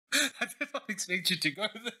I did not expect you to go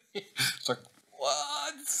there. It's like,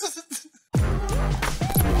 what?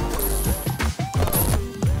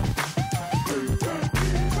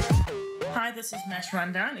 Hi, this is Mash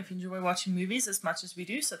Rundown. If you enjoy watching movies as much as we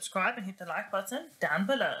do, subscribe and hit the like button down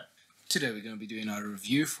below. Today we're going to be doing our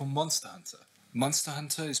review for Monster Hunter. Monster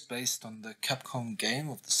Hunter is based on the Capcom game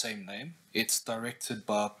of the same name. It's directed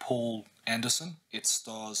by Paul W.S. It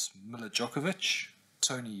stars Milla Jovovich,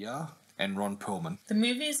 Tony Jaa, and Ron Perlman. The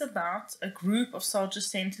movie is about a group of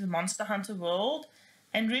soldiers sent to the Monster Hunter world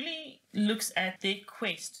and really looks at their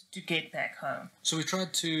quest to get back home. So we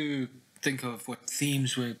tried to think of what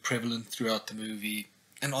themes were prevalent throughout the movie,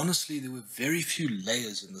 and honestly there were very few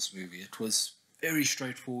layers in this movie. It was very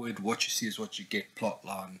straightforward. What you see is what you get,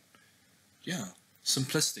 plotline. Yeah,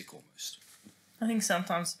 simplistic almost. I think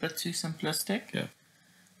sometimes a bit too simplistic. Yeah.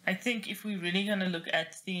 I think if we're really going to look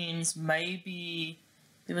at themes, maybe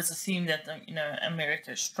there was a theme that,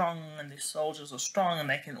 America is strong and the soldiers are strong and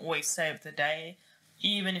they can always save the day.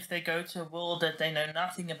 Even if they go to a world that they know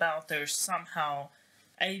nothing about, they're somehow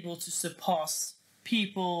able to surpass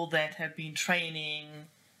people that have been training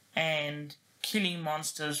and killing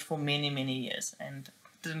monsters for many, many years, and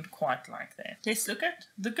didn't quite like that. Let's look at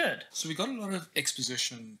the good. So we got a lot of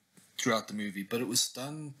exposition throughout the movie, but it was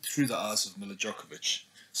done through the eyes of Milla Jovovich.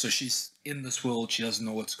 So she's in this world, she doesn't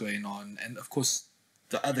know what's going on, and of course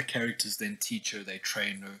the other characters then teach her, they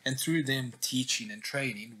train her, and through them teaching and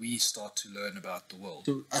training, we start to learn about the world.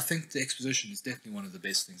 So I think the exposition is definitely one of the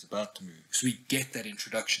best things about the movie. So we get that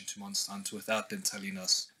introduction to Monster Hunter without them telling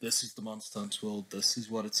us, this is the Monster Hunter world, this is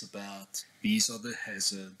what it's about, these are the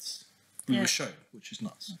hazards. We were shown, which is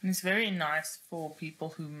nice. And it's very nice for people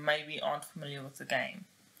who maybe aren't familiar with the game.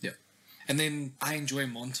 Yeah. And then I enjoy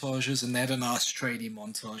montages, and they had a nice trading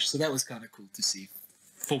montage, so that was kind of cool to see.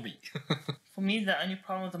 For me. For me, the only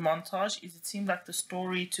problem with the montage is it seemed like the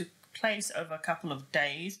story took place over a couple of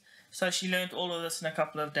days, so she learned all of this in a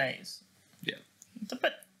couple of days. Yeah. It's a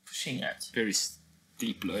bit pushing it. Very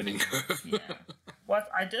steep learning curve. Yeah. What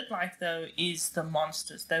I did like, though, is the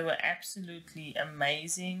monsters. They were absolutely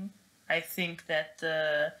amazing. I think that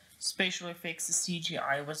the special effects, the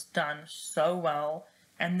CGI, was done so well,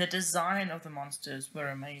 and the design of the monsters were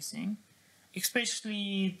amazing.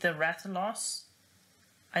 Especially the Rathalos.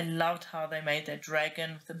 I loved how they made that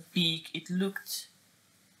dragon with a beak. It looked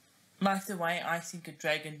like the way I think a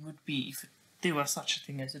dragon would be if there was such a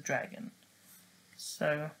thing as a dragon.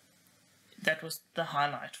 So that was the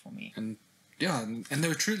highlight for me. And yeah, and they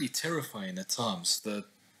were truly terrifying at times. The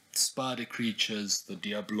spider creatures, the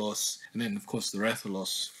Diablos, and then of course the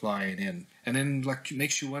Rathalos flying in. And then it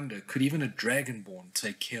makes you wonder, could even a dragonborn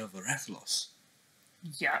take care of a Rathalos?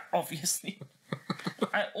 Yeah, obviously.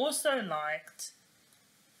 I also liked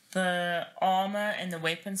the armor and the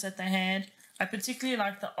weapons that they had. I particularly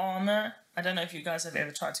like the armor. I don't know if you guys have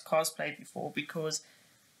ever tried to cosplay before, because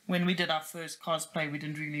when we did our first cosplay, we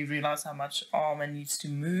didn't really realize how much armor needs to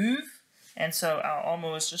move. And so our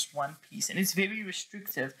armor was just one piece, and it's very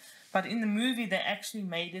restrictive. But in the movie, they actually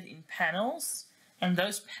made it in panels, and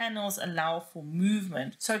those panels allow for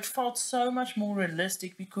movement. So it felt so much more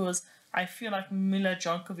realistic, because I feel like Milla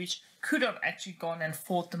Jovovich could have actually gone and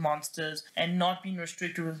fought the monsters and not been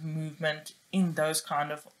restricted with movement in those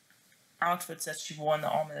kind of outfits that she wore and the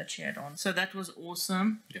armor that she had on. So that was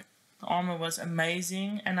awesome. Yeah. The armor was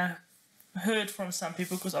amazing, and I heard from some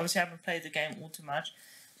people, because obviously I haven't played the game all too much,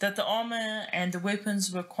 that the armor and the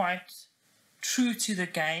weapons were quite true to the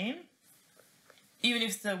game. Even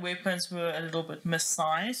if the weapons were a little bit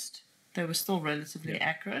missized, they were still relatively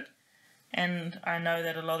accurate. And I know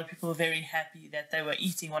that a lot of people were very happy that they were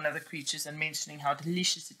eating one of the creatures and mentioning how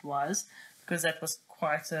delicious it was, because that was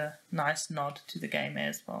quite a nice nod to the game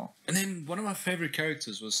as well. And then one of my favorite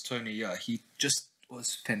characters was Tony Jaa. He just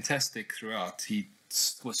was fantastic throughout. He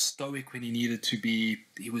was stoic when he needed to be.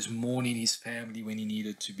 He was mourning his family when he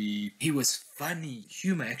needed to be. He was funny.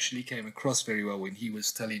 Humor actually came across very well when he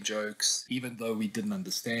was telling jokes, even though we didn't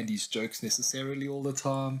understand his jokes necessarily all the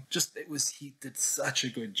time. He did such a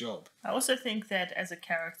good job. I also think that as a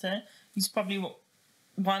character, he's probably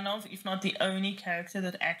one of, if not the only character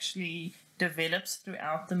that actually develops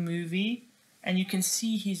throughout the movie, and you can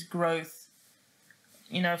see his growth,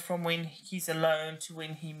 from when he's alone to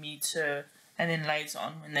when he meets her, and then later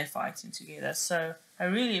on when they're fighting together. So I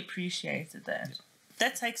really appreciated that. Yeah.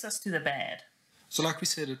 That takes us to the bad. So like we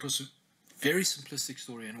said, it was a very simplistic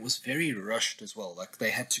story, and it was very rushed as well. Like,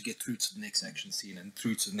 they had to get through to the next action scene and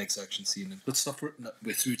through to the next action scene. And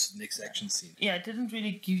we're through to the next action scene. Yeah, it didn't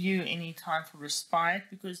really give you any time for respite,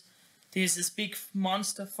 because there's this big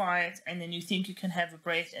monster fight, and then you think you can have a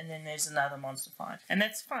break, and then there's another monster fight. And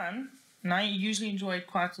that's fun, And I usually enjoy it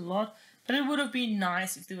quite a lot. But it would have been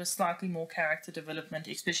nice if there was slightly more character development,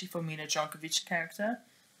 especially for Milla Jovovich's character.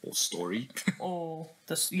 Or story. Or,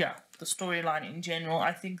 the storyline in general.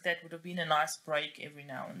 I think that would have been a nice break every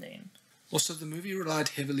now and then. Also, the movie relied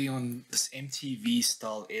heavily on this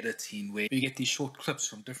MTV-style editing where you get these short clips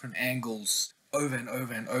from different angles over and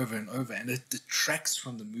over and over and over, and it detracts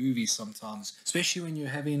from the movie sometimes, especially when you're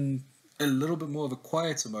having a little bit more of a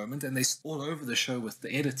quieter moment and they're all over the show with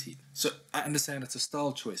the editing. So I understand it's a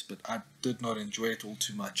style choice, but I did not enjoy it all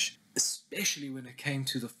too much, especially when it came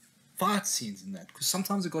to the fight scenes in that, because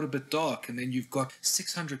sometimes it got a bit dark and then you've got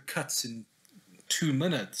 600 cuts in 2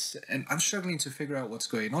 minutes, and I'm struggling to figure out what's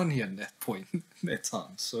going on here in that point, that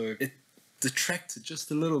time. So it detracted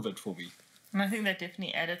just a little bit for me. And I think that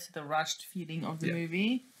definitely added to the rushed feeling of the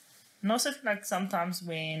movie. And also feel like sometimes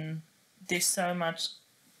when there's so much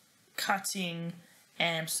cutting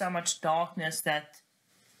and so much darkness that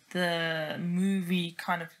the movie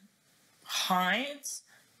kind of hides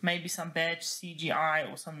maybe some bad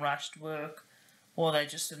CGI or some rushed work, or they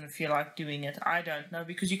just didn't feel like doing it. I don't know,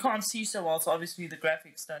 because you can't see so well, so obviously the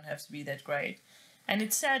graphics don't have to be that great. And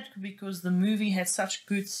it's sad because the movie had such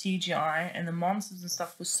good CGI and the monsters and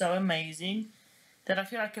stuff were so amazing that I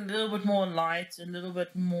feel like a little bit more light, a little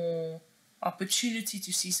bit more opportunity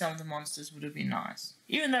to see some of the monsters would have been nice.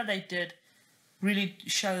 Even though they did really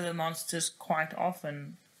show the monsters quite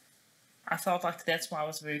often, I felt like that's why I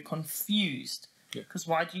was very confused. Because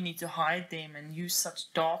why do you need to hide them and use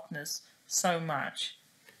such darkness so much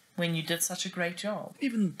when you did such a great job?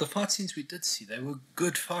 Even the fight scenes we did see, they were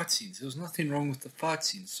good fight scenes. There was nothing wrong with the fight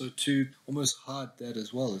scenes. So to almost hide that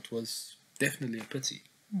as well, it was definitely a pity.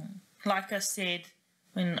 Like I said,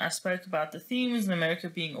 when I spoke about the themes in America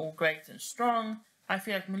being all great and strong, I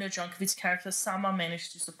feel like Milla Jovovich's character somehow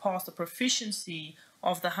managed to surpass the proficiency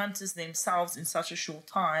of the hunters themselves in such a short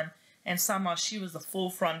time, and somehow she was the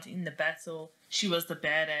forefront in the battle. She was the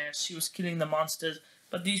badass. She was killing the monsters.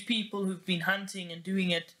 But these people who've been hunting and doing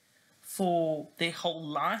it for their whole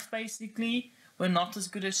life, basically, were not as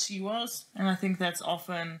good as she was. And I think that's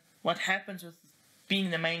often what happens with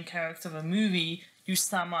being the main character of a movie. You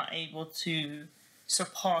somehow able to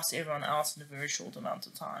surpass everyone else in a very short amount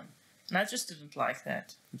of time. And I just didn't like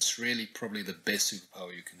that. It's really probably the best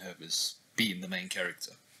superpower you can have is being the main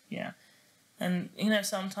character. Yeah. And, you know,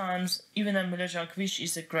 sometimes, even though Milla Jovovich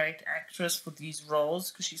is a great actress for these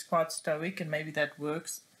roles, because she's quite stoic and maybe that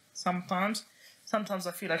works sometimes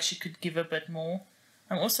I feel like she could give a bit more.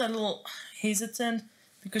 I'm also a little hesitant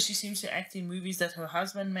because she seems to act in movies that her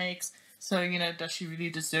husband makes. So, you know, does she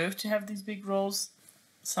really deserve to have these big roles?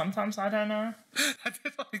 Sometimes, I don't know. I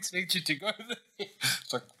did not expect you to go there.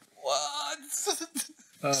 It's like, what?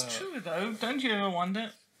 It's true, though. Don't you ever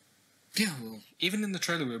wonder? Yeah, well, even in the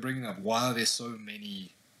trailer we were bringing up, why are there so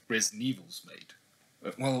many Resident Evils made?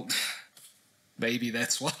 Well, maybe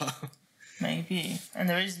that's why. Maybe. And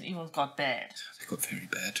the Resident Evils got bad. They got very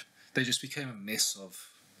bad. They just became a mess of...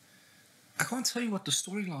 I can't tell you what the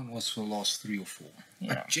storyline was for the last 3 or 4.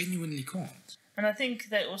 Yeah. I genuinely can't. And I think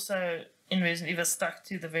they also, in Resident Evil, stuck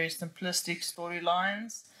to the very simplistic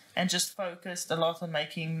storylines and just focused a lot on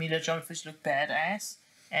making Milla Jovovich look badass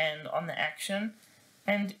and on the action.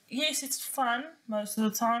 And yes, it's fun most of the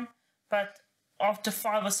time, but after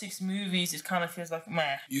 5 or 6 movies, it kind of feels like,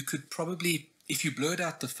 meh. You could probably, if you blurred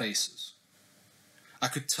out the faces, I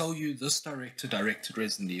could tell you this director directed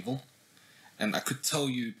Resident Evil, and I could tell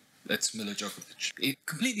you that's Milla Jovovich.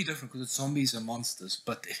 Completely different because it's zombies and monsters,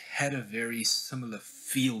 but it had a very similar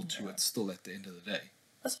feel to it still at the end of the day.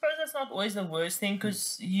 I suppose that's not always the worst thing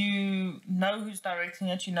because you know who's directing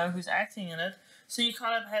it, you know who's acting in it, so you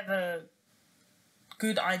kind of have a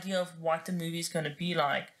good idea of what the movie's going to be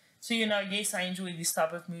like. So, you know, yes, I enjoy these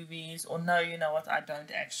type of movies, or no, you know what, I don't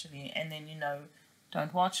actually, and then, you know,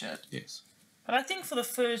 don't watch it. Yes. But I think for the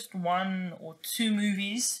first 1 or 2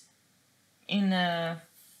 movies in a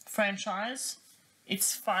franchise,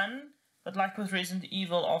 it's fun, but like with Resident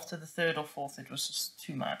Evil, after the 3rd or 4th, it was just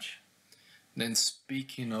too much. Then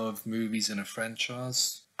speaking of movies in a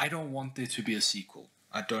franchise, I don't want there to be a sequel.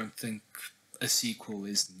 I don't think a sequel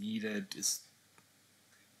is needed, is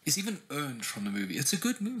even earned from the movie. It's a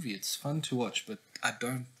good movie, it's fun to watch, but I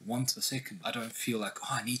don't want a second. I don't feel like,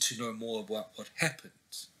 I need to know more about what happened,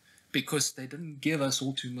 because they didn't give us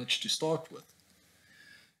all too much to start with.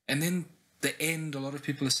 And then the end, a lot of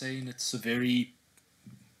people are saying it's a very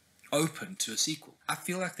open to a sequel. I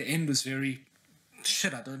feel like the end was very,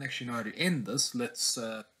 shit, I don't actually know how to end this, let's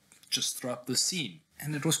just throw up this scene.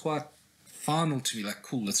 And it was quite final to me, like,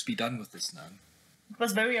 cool, let's be done with this now. It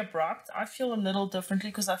was very abrupt. I feel a little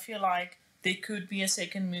differently because I feel like there could be a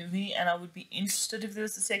second movie, and I would be interested if there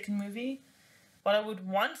was a second movie. What I would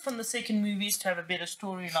want from the second movie is to have a better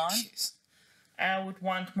storyline. Yes. And I would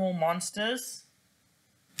want more monsters.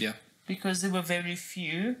 Yeah. Because there were very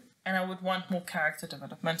few. And I would want more character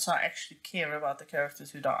development, so I actually care about the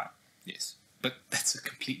characters who die. Yes. But that's a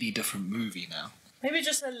completely different movie now. Maybe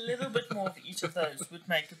just a little bit more of each of those would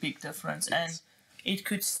make a big difference. Yes. And it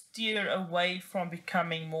could steer away from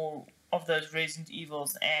becoming more of those Resident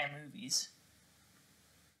Evils and movies.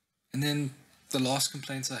 And then the last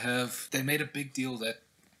complaints I have, they made a big deal that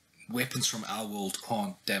weapons from our world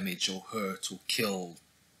can't damage or hurt or kill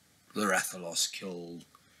the Rathalos, kill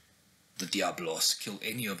the Diablos, kill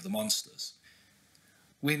any of the monsters.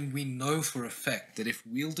 When we know for a fact that if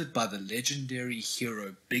wielded by the legendary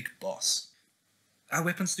hero Big Boss, our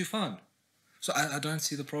weapons do fine. So I don't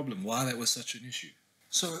see the problem, why that was such an issue.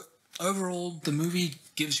 So overall, the movie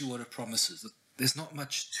gives you what it promises. There's not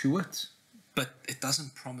much to it, but it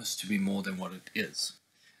doesn't promise to be more than what it is.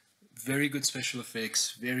 Very good special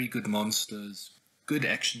effects, very good monsters, good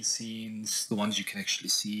action scenes, the ones you can actually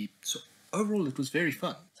see. So overall, it was very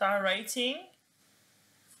fun. So our rating,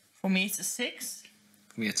 for me, it's a 6.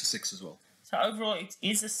 For me, it's a 6 as well. So overall, it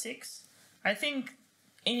is a 6. I think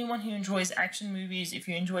anyone who enjoys action movies, if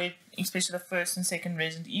you enjoy it, especially the first and second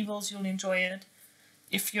Resident Evils, you'll enjoy it.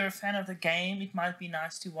 If you're a fan of the game, it might be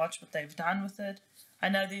nice to watch what they've done with it. I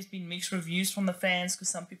know there's been mixed reviews from the fans because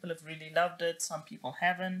some people have really loved it, some people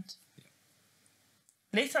haven't. Yeah.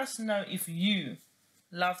 Let us know if you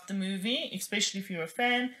loved the movie, especially if you're a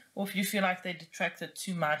fan, or if you feel like they detracted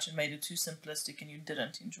too much and made it too simplistic and you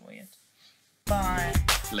didn't enjoy it. Bye.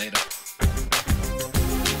 Later.